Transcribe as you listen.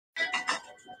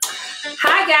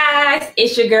Hi guys,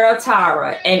 it's your girl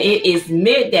Tara, and it is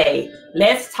midday.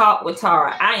 Let's talk with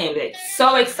Tara. I am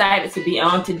so excited to be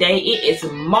on today. It is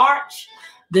March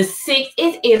the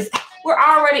 6th. We're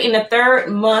already in the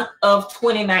third month of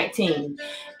 2019,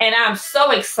 and I'm so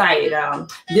excited.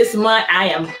 This month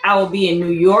I will be in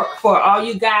New York. For all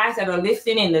you guys that are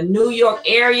listening in the New York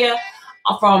area,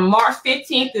 from March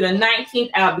 15th through the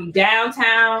 19th, I'll be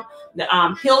downtown, the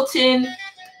Hilton.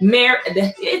 I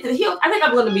think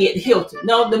I'm going to be at the Hilton.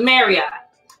 No, the Marriott,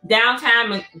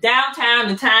 downtown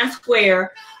in Times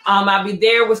Square. I'll be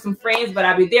there with some friends, but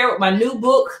I'll be there with my new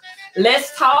book,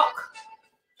 Let's Talk: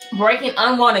 Breaking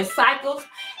Unwanted Cycles,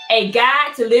 a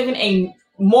guide to living a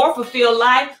more fulfilled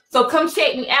life. So come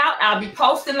check me out. I'll be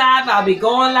posting live. I'll be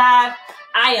going live.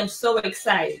 I am so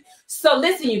excited. So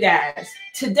listen, you guys,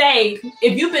 today,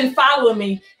 if you've been following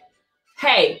me,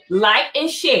 hey, like and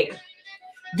share.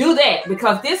 Do that,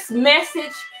 because this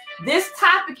message, this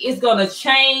topic is going to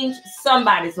change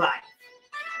somebody's life.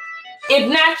 If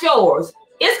not yours,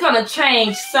 it's going to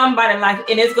change somebody's life,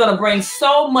 and it's going to bring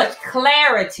so much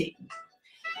clarity.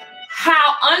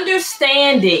 How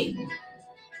understanding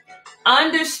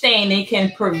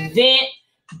can prevent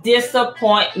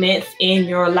disappointments in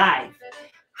your life.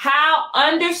 How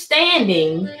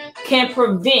understanding can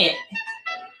prevent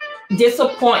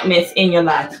disappointments in your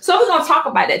life. So we're going to talk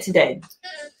about that today.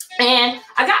 And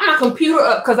I got my computer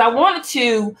up because I wanted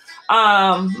to,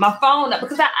 my phone up,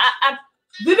 because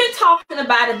we've been talking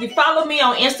about it. If you follow me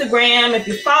on Instagram, if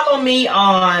you follow me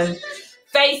on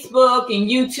Facebook and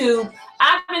YouTube,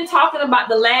 I've been talking about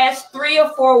the last 3 or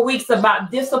 4 weeks about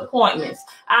disappointments.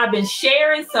 I've been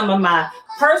sharing some of my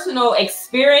personal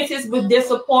experiences with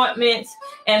disappointments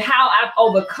and how I've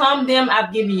overcome them.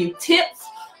 I've given you tips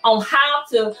on how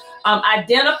to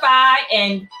identify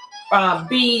and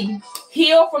be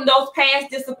healed from those past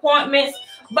disappointments.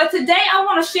 But today I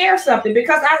want to share something,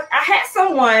 because I had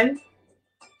someone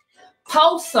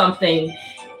post something,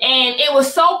 and it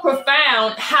was so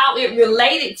profound how it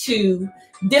related to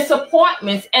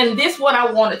disappointments. And this is what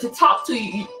I wanted to talk to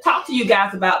you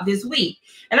guys about this week.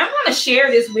 And I'm going to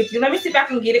share this with you. Let me see if I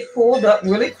can get it pulled up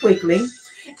really quickly. And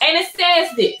it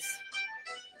says this.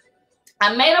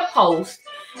 I made a post,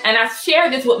 and I share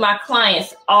this with my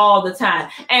clients all the time.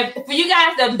 And for you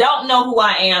guys that don't know who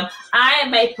I am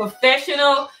a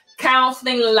professional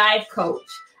counseling life coach.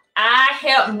 I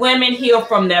help women heal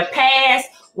from their past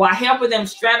while helping them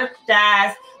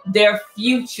strategize their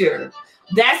future.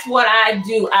 That's what I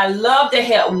do. I love to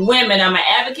help women. I'm an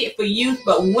advocate for youth,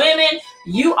 but women,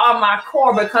 you are my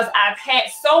core, because I've had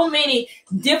so many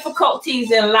difficulties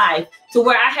in life to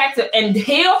where I had to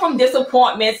heal from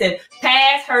disappointments and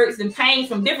past hurts and pains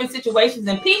from different situations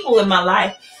and people in my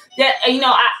life, that,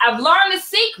 I've learned the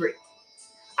secret.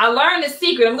 I learned the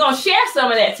secret. I'm going to share some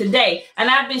of that today. And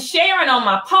I've been sharing on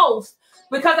my post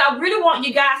because I really want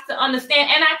you guys to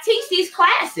understand. And I teach these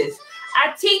classes.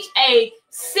 I teach a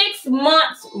 6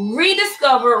 months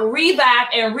rediscover, revive,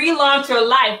 and relaunch your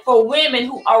life for women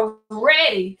who are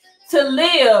ready to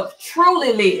live,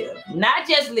 truly live, not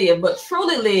just live, but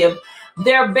truly live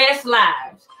their best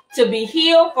lives, to be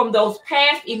healed from those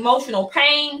past emotional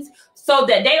pains, so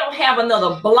that they don't have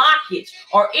another blockage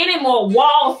or any more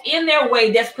walls in their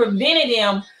way that's preventing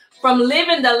them from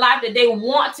living the life that they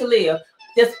want to live,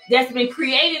 that's been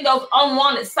creating those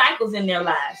unwanted cycles in their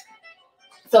lives.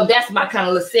 So that's my kind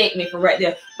of little segment for right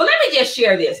there. But let me just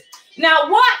share this. Now,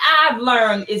 what I've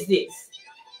learned is this.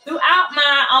 Throughout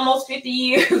my almost 50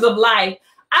 years of life,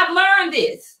 I've learned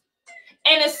this.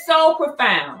 And it's so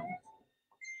profound.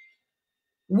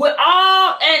 With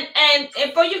all, and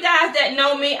for you guys that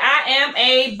know me, I am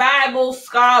a Bible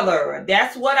scholar.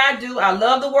 That's what I do. I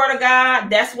love the Word of God.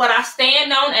 That's what I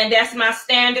stand on, and that's my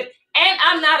standard. And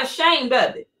I'm not ashamed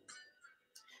of it.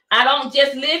 I don't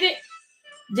just live it,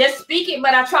 just speak it,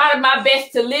 but I try my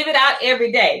best to live it out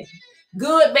every day.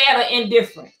 Good, bad, or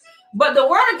indifferent. But the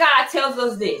Word of God tells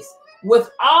us this. With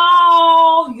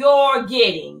all your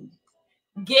getting,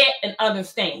 get an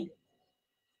understanding.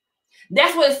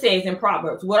 That's what it says in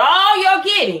Proverbs. With all your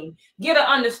getting, get an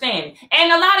understanding.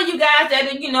 And a lot of you guys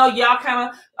that, y'all kind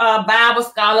of Bible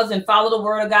scholars and follow the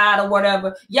Word of God or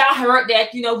whatever, y'all heard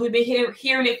that, we've been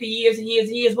hearing it for years and years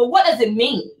and years. But what does it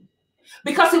mean?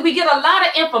 Because if we get a lot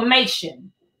of information,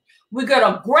 we get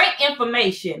a great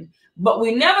information, but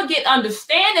we never get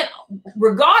understanding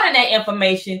regarding that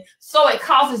information, so it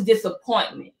causes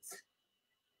disappointment.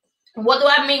 What do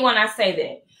I mean when I say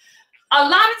that? A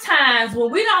lot of times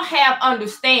when we don't have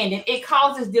understanding, it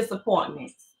causes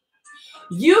disappointment.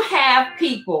 You have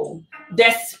people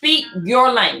that speak your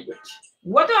language.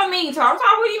 What do I mean, Tara?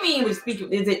 What do you mean with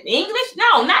speaking? Is it English?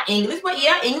 No, not English, but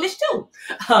yeah, English too.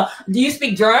 Do you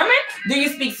speak German? Do you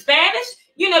speak Spanish?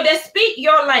 You know, that speak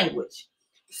your language.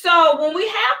 So when we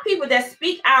have people that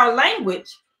speak our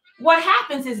language, what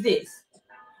happens is this.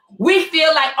 We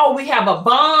feel like, oh, we have a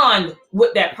bond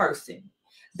with that person.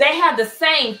 They have the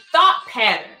same thought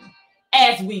pattern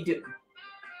as we do.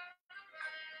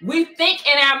 We think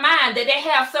in our mind that they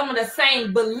have some of the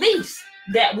same beliefs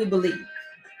that we believe,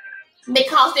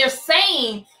 because they're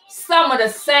saying some of the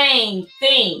same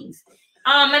things.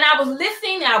 And I was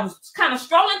listening, I was kind of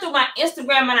strolling through my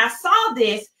Instagram, and I saw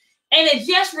this, and it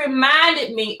just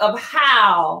reminded me of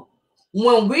how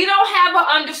when we don't have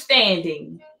an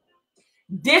understanding,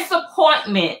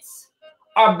 disappointments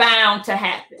are bound to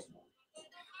happen.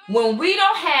 When we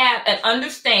don't have an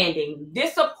understanding,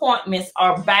 disappointments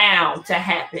are bound to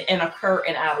happen and occur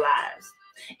in our lives.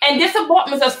 And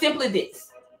disappointments are simply this.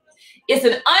 It's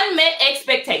an unmet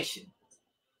expectation.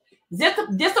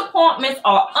 Disappointments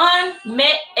are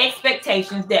unmet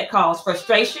expectations that cause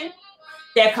frustration,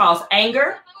 that cause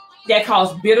anger, that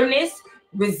cause bitterness,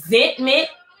 resentment,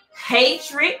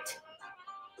 hatred.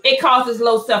 It causes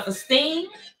low self-esteem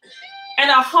and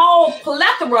a whole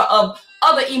plethora of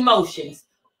other emotions,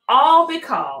 all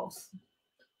because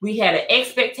we had an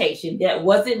expectation that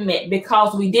wasn't met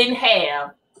because we didn't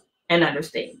have an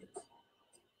understanding.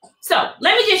 So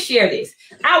let me just share this.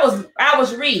 I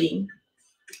was reading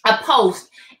a post,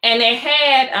 and they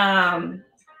had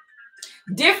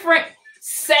different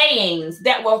sayings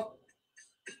that were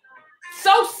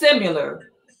so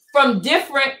similar from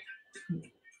different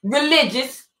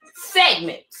religious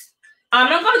segments. I'm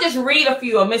going to just read a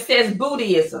few of them. It says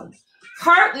Buddhism,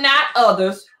 hurt not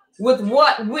others with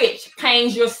what which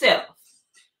pains yourself.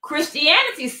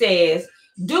 Christianity says,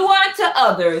 do unto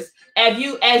others as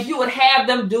you would have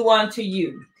them do unto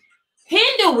you.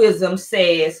 Hinduism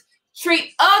says,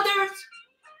 treat others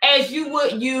as you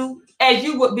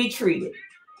would be treated.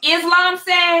 Islam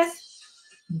says,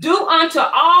 do unto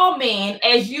all men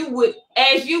as you would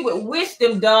wish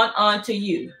them done unto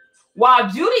you. While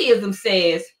Judaism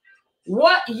says,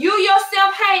 what you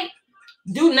yourself hate,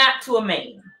 do not to a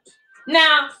man.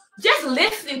 Now, just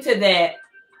listening to that,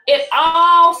 it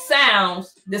all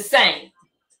sounds the same,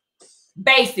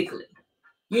 basically.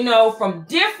 You know, from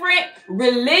different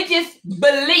religious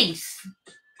beliefs,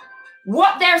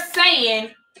 what they're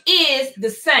saying is the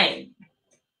same.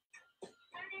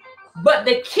 But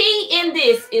the key in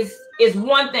this is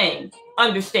one thing,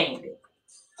 understanding.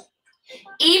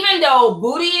 Even though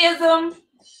Buddhism,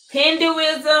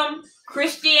 Hinduism,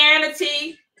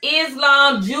 Christianity,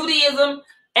 Islam, Judaism,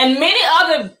 and many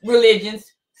other religions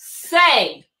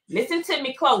say, listen to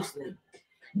me closely,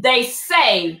 they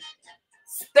say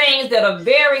things that are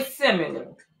very similar,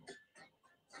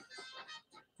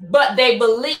 but they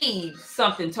believe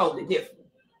something totally different.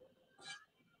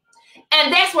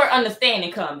 And that's where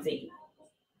understanding comes in.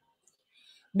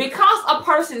 Because a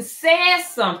person says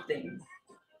something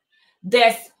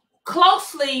that's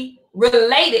closely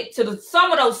related to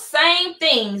some of those same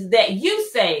things that you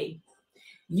say,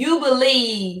 you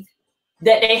believe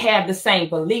that they have the same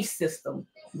belief system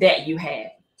that you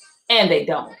have, and they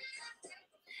don't.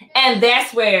 And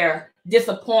that's where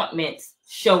disappointments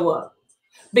show up,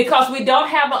 because we don't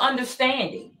have an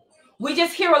understanding. We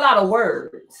just hear a lot of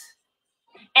words,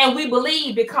 and we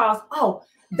believe because, oh,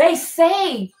 they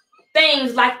say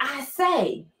things like I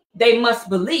say, they must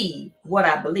believe what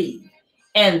I believe.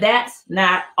 And that's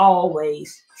not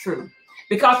always true.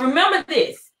 Because remember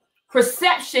this,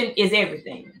 perception is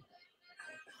everything.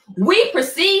 We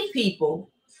perceive people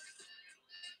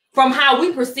from how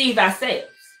we perceive ourselves.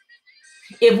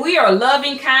 If we are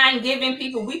loving, kind, giving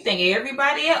people, we think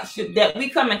everybody else that we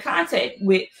come in contact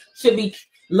with should be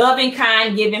loving,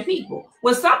 kind, giving people.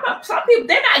 Well, some people,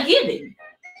 they're not giving.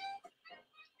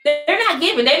 They're not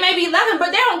giving. They may be loving,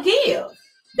 but they don't give.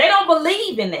 They don't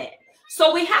believe in that.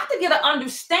 So we have to get an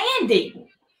understanding.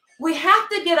 We have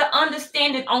to get an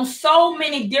understanding on so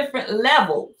many different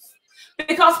levels,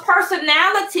 because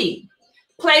personality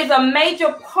plays a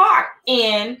major part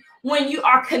in when you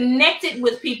are connected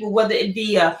with people, whether it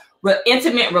be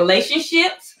intimate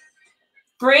relationships,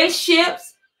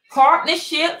 friendships,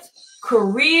 partnerships,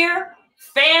 career,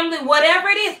 family, whatever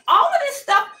it is. All of this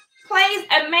stuff plays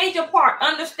a major part.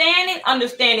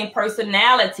 Understanding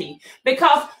personality.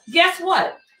 Because guess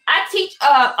what? I teach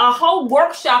a whole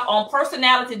workshop on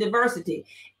personality diversity.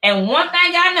 And one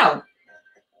thing I know,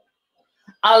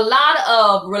 a lot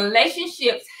of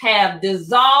relationships have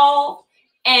dissolved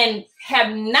and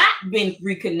have not been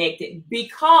reconnected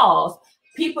because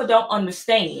people don't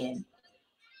understand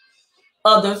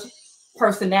others'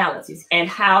 personalities and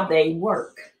how they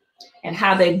work and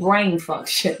how they brain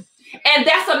function. And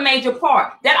that's a major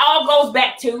part. That all goes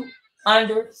back to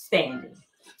understanding.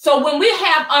 So when we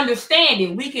have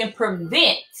understanding, we can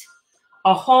prevent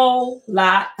a whole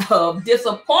lot of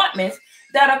disappointments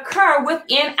that occur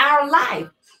within our life,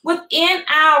 within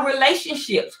our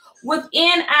relationships,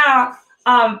 within our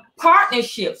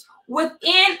partnerships,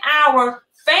 within our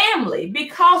family,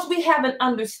 because we have an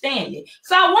understanding.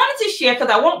 So I wanted to share, because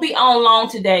I won't be on long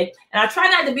today, and I try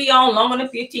not to be on longer than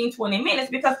 15, 20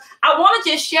 minutes, because I want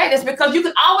to just share this, because you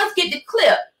can always get the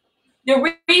clip,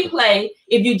 the replay.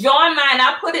 If you join mine,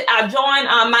 I join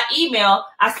my email,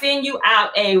 I send you out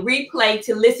a replay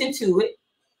to listen to it.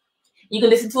 You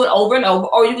can listen to it over and over,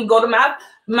 or you can go to my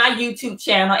YouTube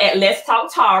channel at Let's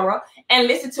Talk Tara and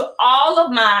listen to all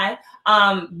of my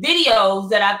videos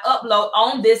that I've uploaded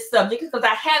on this subject, because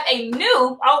I have a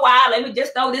new, let me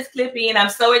just throw this clip in. I'm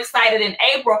so excited. In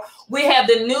April, we have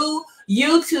the new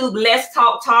YouTube Let's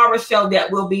Talk Tara show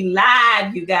that will be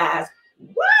live, you guys.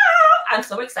 Wow, I'm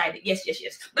so excited. Yes.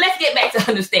 But let's get back to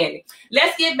understanding.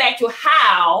 Let's get back to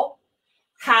how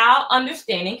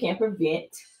understanding can prevent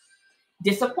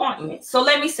disappointment. So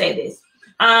let me say this.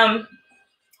 And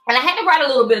I had to write a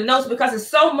little bit of notes because it's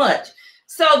so much.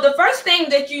 So the first thing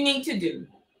that you need to do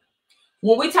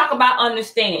when we talk about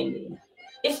understanding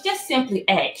is just simply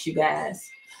ask, you guys.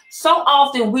 So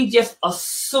often we just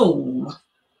assume.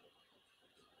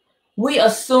 We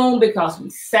assume because we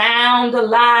sound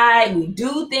alike, we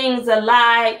do things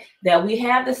alike, that we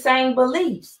have the same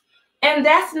beliefs. And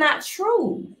that's not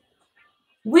true.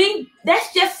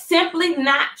 That's just simply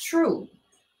not true.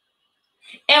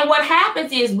 And what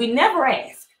happens is we never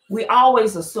ask. We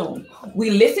always assume. We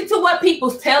listen to what people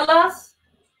tell us.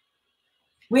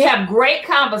 We have great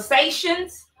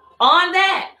conversations on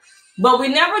that, but we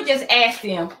never just ask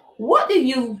them,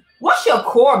 what's your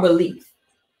core belief?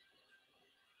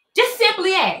 Just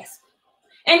simply ask.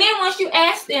 And then once you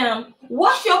ask them,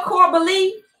 what's your core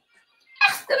belief?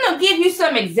 Ask them to give you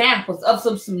some examples of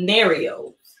some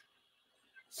scenarios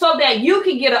so that you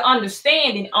can get an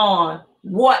understanding on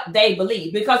what they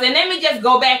believe. Because, and let me just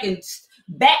go back and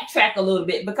backtrack a little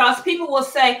bit, because people will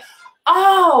say,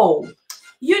 oh,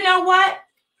 you know what?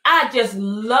 I just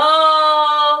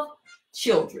love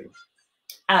children.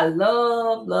 I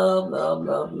love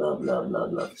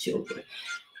children.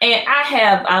 And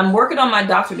I'm working on my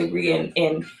doctorate degree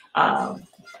in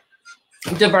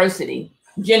diversity,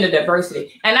 gender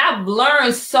diversity. And I've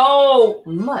learned so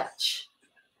much.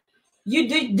 Do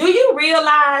you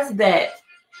realize that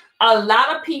a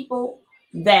lot of people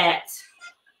that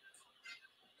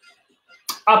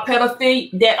are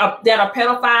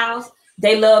pedophiles,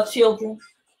 they love children.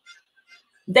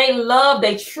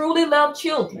 They truly love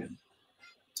children.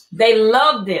 They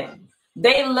love them.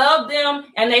 They love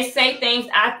them, and they say things.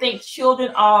 I think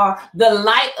children are the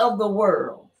light of the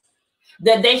world,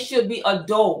 that they should be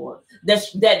adored,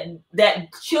 that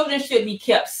children should be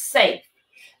kept safe,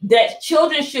 that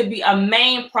children should be a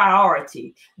main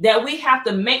priority, that we have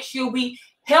to make sure we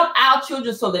help our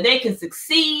children so that they can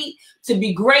succeed to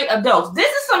be great adults. This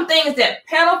is some things that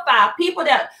people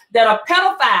that are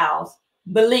pedophiles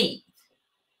believe.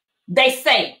 They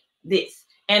say this,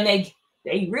 and they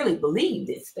really believe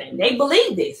this thing. They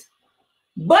believe this.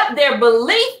 But their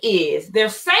belief is, their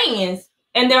sayings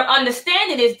and their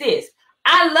understanding is this: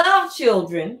 I love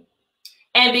children,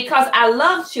 and because I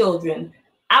love children,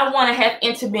 I want to have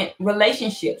intimate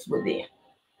relationships with them.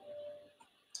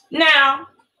 Now,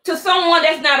 to someone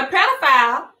that's not a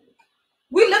pedophile,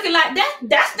 we're looking like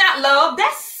that's not love,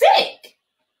 that's sick.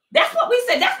 That's what we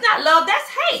say. That's not love, that's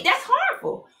hate, that's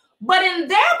harmful. But in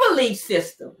their belief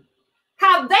system,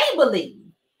 how they believe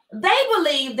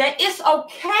that it's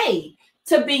okay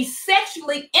to be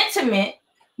sexually intimate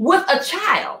with a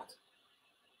child.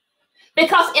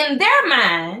 Because in their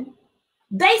mind,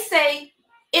 they say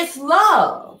it's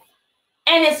love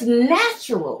and it's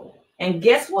natural. And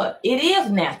guess what? It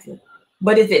is natural.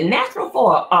 But is it natural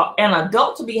for an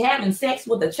adult to be having sex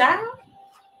with a child?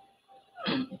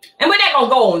 And we're not going to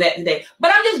go on that today.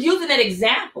 But I'm just using that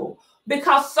example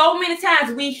because so many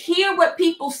times we hear what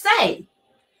people say,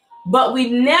 but we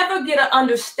never get an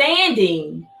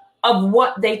understanding of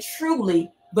what they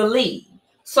truly believe.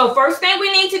 So first thing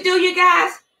we need to do, you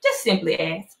guys, just simply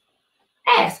ask.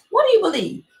 Ask, what do you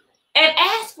believe? And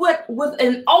ask with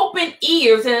an open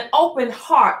ears and an open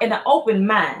heart and an open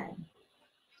mind.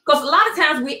 Because a lot of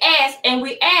times we ask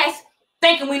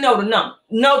thinking we know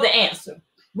the answer.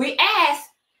 We ask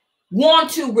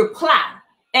want to reply.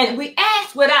 And we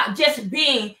ask without just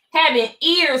having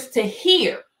ears to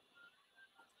hear.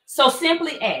 So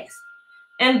simply ask.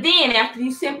 And then after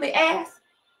you simply ask,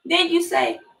 Then you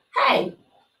say, hey,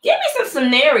 give me some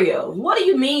scenarios. What do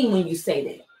you mean when you say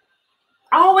that?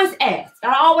 I always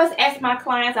ask my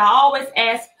clients. I always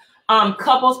ask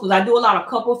couples, because I do a lot of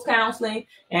couples counseling,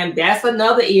 and that's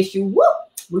another issue. Whoop,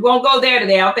 we won't go there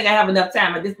today. I don't think I have enough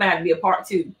time, but this might have to be a part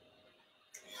 2.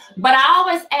 But I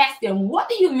always ask them, what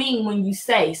do you mean when you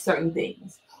say certain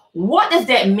things? What does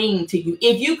that mean to you?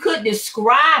 If you could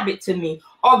describe it to me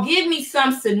or give me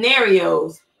some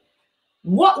scenarios,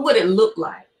 what would it look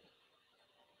like?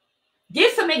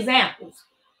 Give some examples.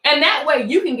 And that way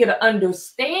you can get an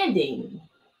understanding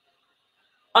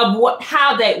of what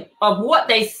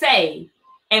they say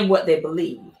and what they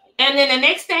believe. And then the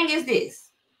next thing is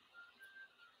this.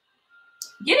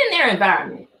 Get in their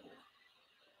environment.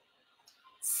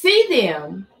 See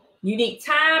them. You need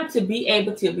time to be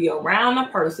able to be around a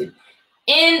person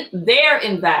in their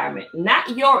environment,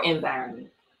 not your environment,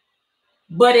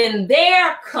 but in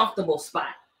their comfortable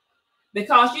spot.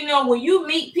 Because, you know, when you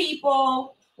meet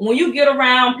people, when you get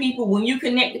around people, when you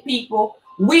connect to people,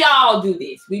 we all do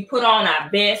this. We put on our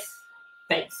best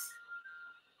face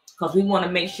because we want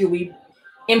to make sure we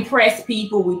impress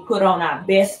people. We put on our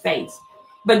best face.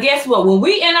 But guess what? When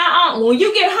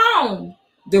you get home,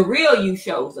 the real you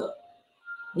shows up.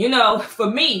 You know,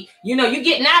 for me, you know, you're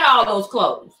getting out all those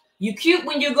clothes. You cute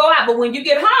when you go out, but when you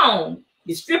get home,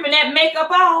 you're stripping that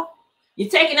makeup off. You're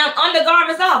taking them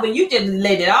undergarments off, and you just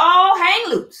let it all hang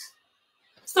loose.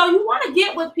 So you want to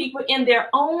get with people in their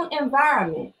own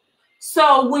environment.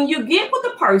 So when you get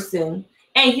with a person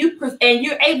and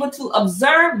you're able to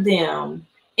observe them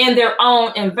in their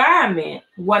own environment,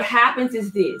 what happens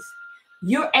is this.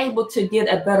 You're able to get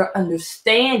a better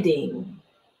understanding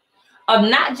of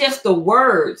not just the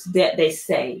words that they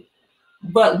say,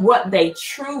 but what they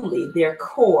truly, their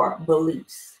core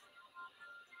beliefs.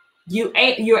 You're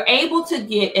able to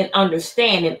get an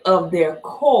understanding of their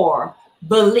core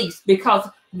beliefs, because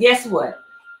guess what?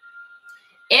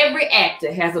 Every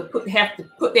actor have to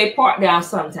put their part down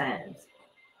sometimes.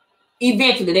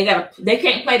 Eventually, they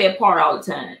can't play their part all the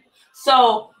time.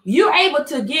 So you're able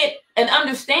to get an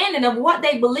understanding of what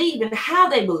they believe and how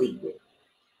they believe it,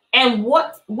 and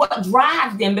what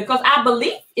drives them, because our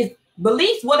beliefs,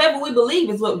 whatever we believe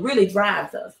is what really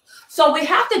drives us. So we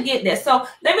have to get that. So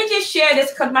let me just share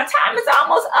this because my time is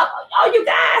almost up.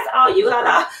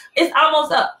 It's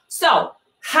almost up. So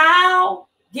how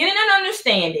getting an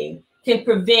understanding can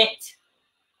prevent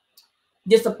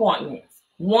disappointments.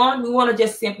 One, we want to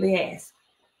just simply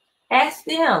ask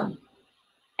them,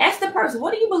 ask the person,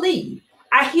 what do you believe?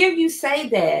 I hear you say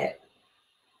that.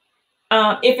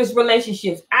 If it's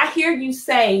relationships, I hear you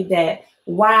say that,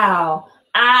 wow,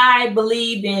 I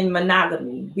believe in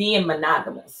monogamy, being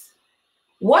monogamous.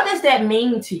 What does that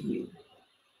mean to you?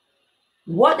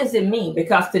 What does it mean?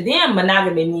 Because to them,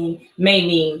 monogamy may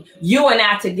mean you and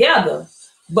I together,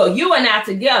 but you and I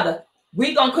together,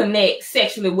 we're going to connect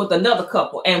sexually with another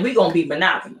couple and we're going to be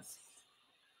monogamous.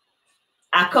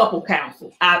 I couple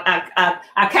counsel.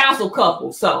 I counsel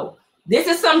couples. So this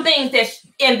is some things that's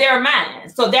in their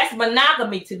mind. So that's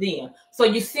monogamy to them. So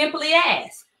you simply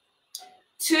ask.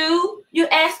 2, you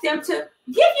ask them to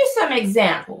give you some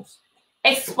examples.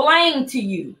 Explain to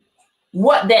you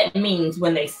what that means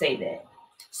when they say that,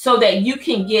 so that you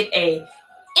can get a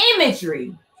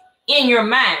imagery in your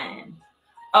mind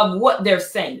of what they're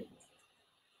saying.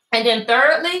 And then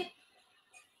thirdly,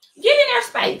 get in their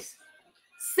space.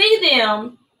 See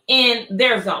them in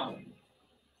their zone.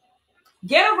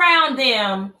 Get around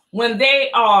them when they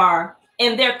are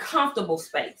in their comfortable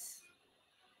space.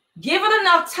 Give it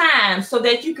enough time so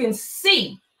that you can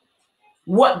see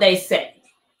what they say.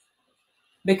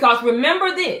 Because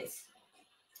remember this,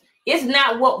 it's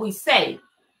not what we say,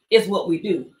 it's what we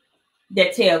do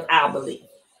that tells our belief.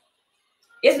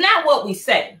 It's not what we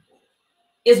say,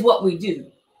 it's what we do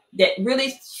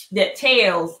that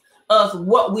tells us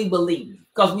what we believe,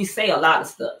 because we say a lot of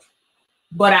stuff,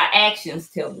 but our actions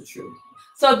tell the truth.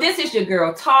 So this is your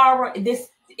girl, Tara. This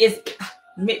is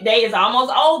midday is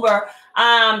almost over,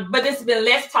 but this has been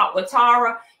Let's Talk with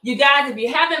Tara. You guys, if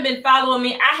you haven't been following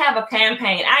me, I have a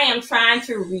campaign. I am trying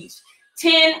to reach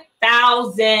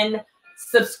 10,000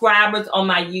 subscribers on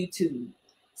my YouTube.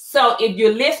 So if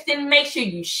you're listening, make sure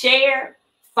you share.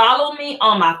 Follow me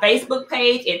on my Facebook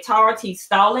page at Tara T.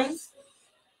 Stallings.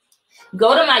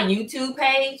 Go to my YouTube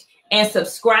page and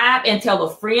subscribe, and tell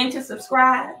a friend to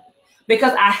subscribe.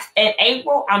 Because in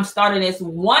April, I'm starting this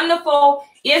wonderful,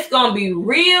 it's going to be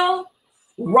real,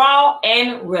 raw,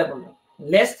 and relevant.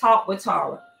 Let's Talk with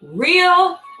Tara.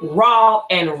 Real, raw,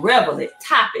 and relevant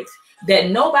topics that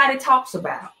nobody talks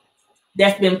about,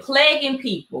 that's been plaguing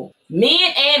people,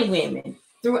 men and women,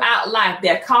 throughout life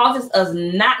that causes us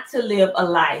not to live a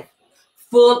life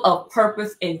full of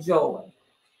purpose and joy,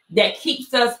 that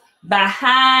keeps us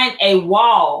behind a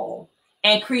wall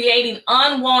and creating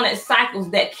unwanted cycles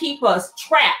that keep us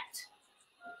trapped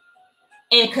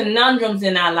in conundrums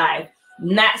in our life,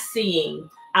 not seeing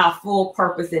our full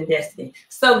purpose and destiny.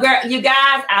 So, girl, you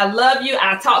guys, I love you.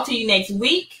 I'll talk to you next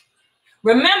week.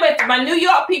 Remember, my New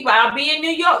York people, I'll be in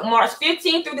New York March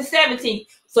 15th through the 17th.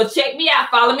 So check me out.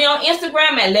 Follow me on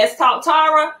Instagram at Let's Talk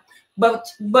Tara. But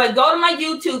go to my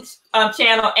YouTube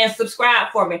channel and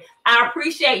subscribe for me. I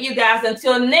appreciate you guys.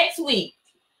 Until next week,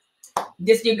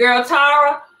 this your girl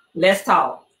Tara. Let's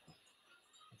talk.